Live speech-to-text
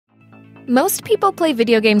Most people play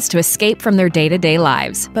video games to escape from their day-to-day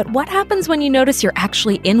lives, but what happens when you notice you're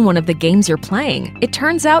actually in one of the games you're playing? It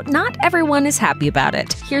turns out not everyone is happy about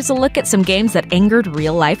it. Here's a look at some games that angered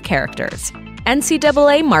real-life characters.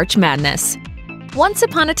 NCAA March Madness. Once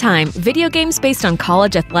upon a time, video games based on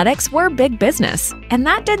college athletics were big business. And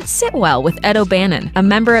that didn't sit well with Ed O'Bannon, a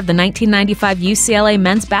member of the 1995 UCLA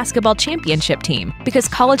men's basketball championship team, because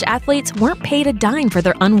college athletes weren't paid a dime for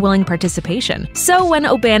their unwilling participation. So when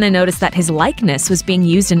O'Bannon noticed that his likeness was being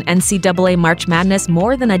used in NCAA March Madness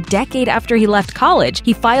more than a decade after he left college,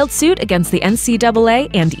 he filed suit against the NCAA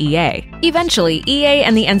and EA. Eventually, EA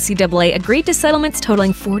and the NCAA agreed to settlements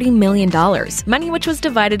totaling $40 million, money which was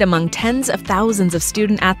divided among tens of thousands of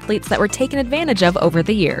student-athletes that were taken advantage of over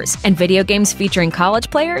the years. And video games featuring college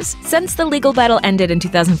players? Since the legal battle ended in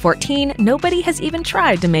 2014, nobody has even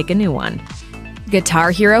tried to make a new one. Guitar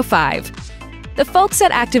Hero 5. The folks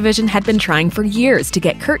at Activision had been trying for years to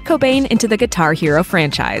get Kurt Cobain into the Guitar Hero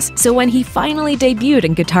franchise, so when he finally debuted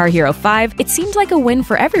in Guitar Hero 5, it seemed like a win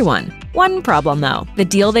for everyone. One problem though, the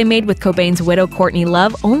deal they made with Cobain's widow Courtney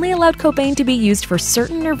Love only allowed Cobain to be used for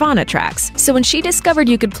certain Nirvana tracks, so when she discovered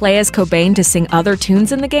you could play as Cobain to sing other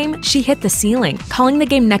tunes in the game, she hit the ceiling, calling the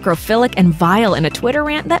game necrophilic and vile in a Twitter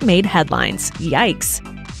rant that made headlines. Yikes.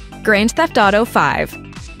 Grand Theft Auto 5.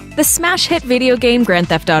 The smash hit video game Grand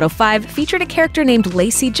Theft Auto 5 featured a character named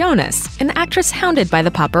Lacey Jonas, an actress hounded by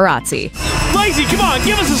the paparazzi. Lacey, come on,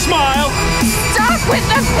 give us a smile! Stop with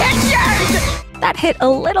the pictures! That hit a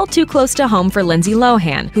little too close to home for Lindsay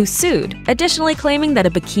Lohan, who sued, additionally claiming that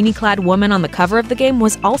a bikini-clad woman on the cover of the game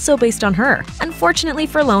was also based on her. Unfortunately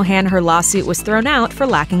for Lohan, her lawsuit was thrown out for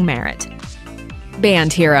lacking merit.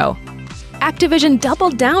 Band Hero. Activision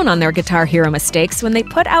doubled down on their Guitar Hero mistakes when they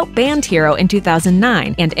put out Band Hero in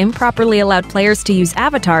 2009 and improperly allowed players to use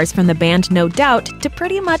avatars from the band No Doubt to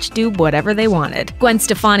pretty much do whatever they wanted. Gwen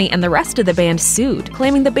Stefani and the rest of the band sued,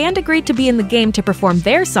 claiming the band agreed to be in the game to perform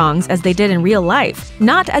their songs as they did in real life,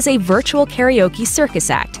 not as a virtual karaoke circus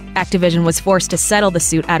act. Activision was forced to settle the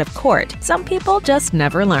suit out of court. Some people just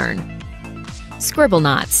never learn.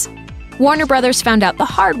 Scribblenauts. Warner Brothers found out the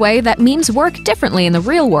hard way that memes work differently in the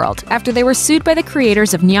real world after they were sued by the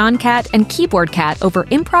creators of Nyan Cat and Keyboard Cat over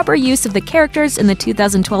improper use of the characters in the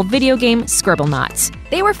 2012 video game Scribblenauts.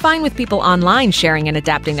 They were fine with people online sharing and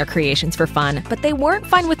adapting their creations for fun, but they weren't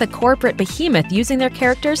fine with a corporate behemoth using their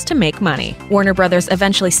characters to make money. Warner Brothers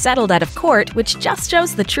eventually settled out of court, which just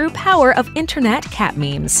shows the true power of internet cat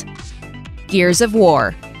memes. Gears of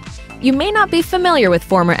War. You may not be familiar with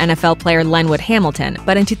former NFL player Lenwood Hamilton,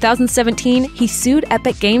 but in 2017, he sued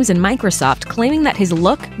Epic Games and Microsoft, claiming that his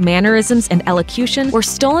look, mannerisms, and elocution were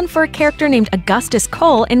stolen for a character named Augustus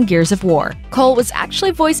Cole in Gears of War. Cole was actually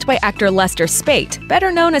voiced by actor Lester Spate,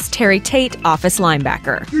 better known as Terry Tate, office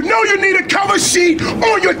linebacker. You know you need a cover sheet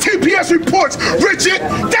on your TPS reports, Richard!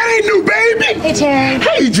 That ain't new, baby! Hey, Terry.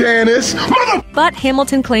 Hey, Janice! But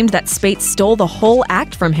Hamilton claimed that Spate stole the whole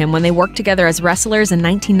act from him when they worked together as wrestlers in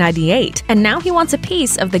 1998. And now he wants a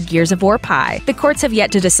piece of the Gears of War pie. The courts have yet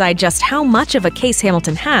to decide just how much of a case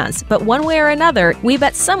Hamilton has, but one way or another, we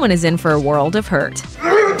bet someone is in for a world of hurt. You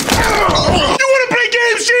wanna play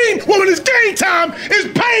games, Gene? Well, when it's game time,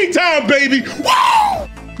 it's pain time, baby! Woo!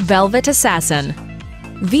 Velvet Assassin.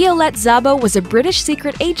 Violette Szabo was a British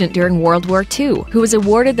secret agent during World War II, who was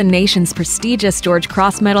awarded the nation's prestigious George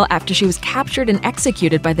Cross Medal after she was captured and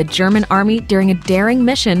executed by the German army during a daring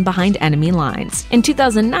mission behind enemy lines. In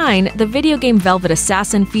 2009, the video game Velvet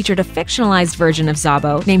Assassin featured a fictionalized version of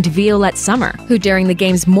Szabo named Violette Summer, who during the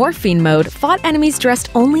game's Morphine mode fought enemies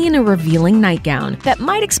dressed only in a revealing nightgown. That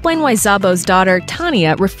might explain why Szabo's daughter,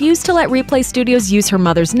 Tanya, refused to let Replay Studios use her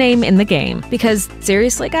mother's name in the game. Because,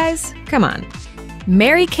 seriously guys? Come on.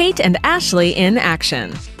 Mary-Kate and Ashley in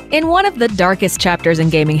action. In one of the darkest chapters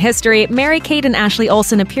in gaming history, Mary-Kate and Ashley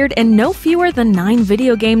Olsen appeared in no fewer than 9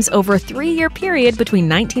 video games over a 3-year period between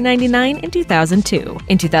 1999 and 2002.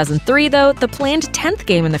 In 2003, though, the planned 10th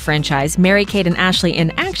game in the franchise, Mary-Kate and Ashley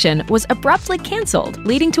in Action, was abruptly cancelled,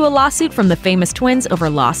 leading to a lawsuit from the famous twins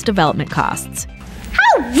over lost development costs.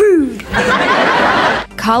 How rude!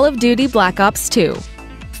 Call of Duty Black Ops 2.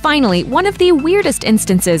 Finally, one of the weirdest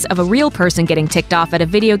instances of a real person getting ticked off at a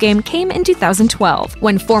video game came in 2012,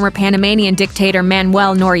 when former Panamanian dictator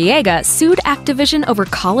Manuel Noriega sued Activision over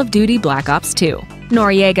Call of Duty Black Ops 2.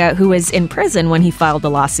 Noriega, who was in prison when he filed the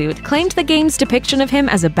lawsuit, claimed the game's depiction of him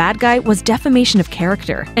as a bad guy was defamation of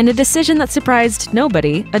character, and a decision that surprised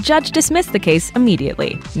nobody, a judge dismissed the case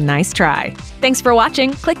immediately. Nice try. Thanks for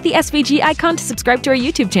watching. Click the SVG icon to subscribe to our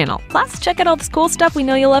YouTube channel. Plus, check out all this cool stuff we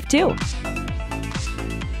know you'll love too.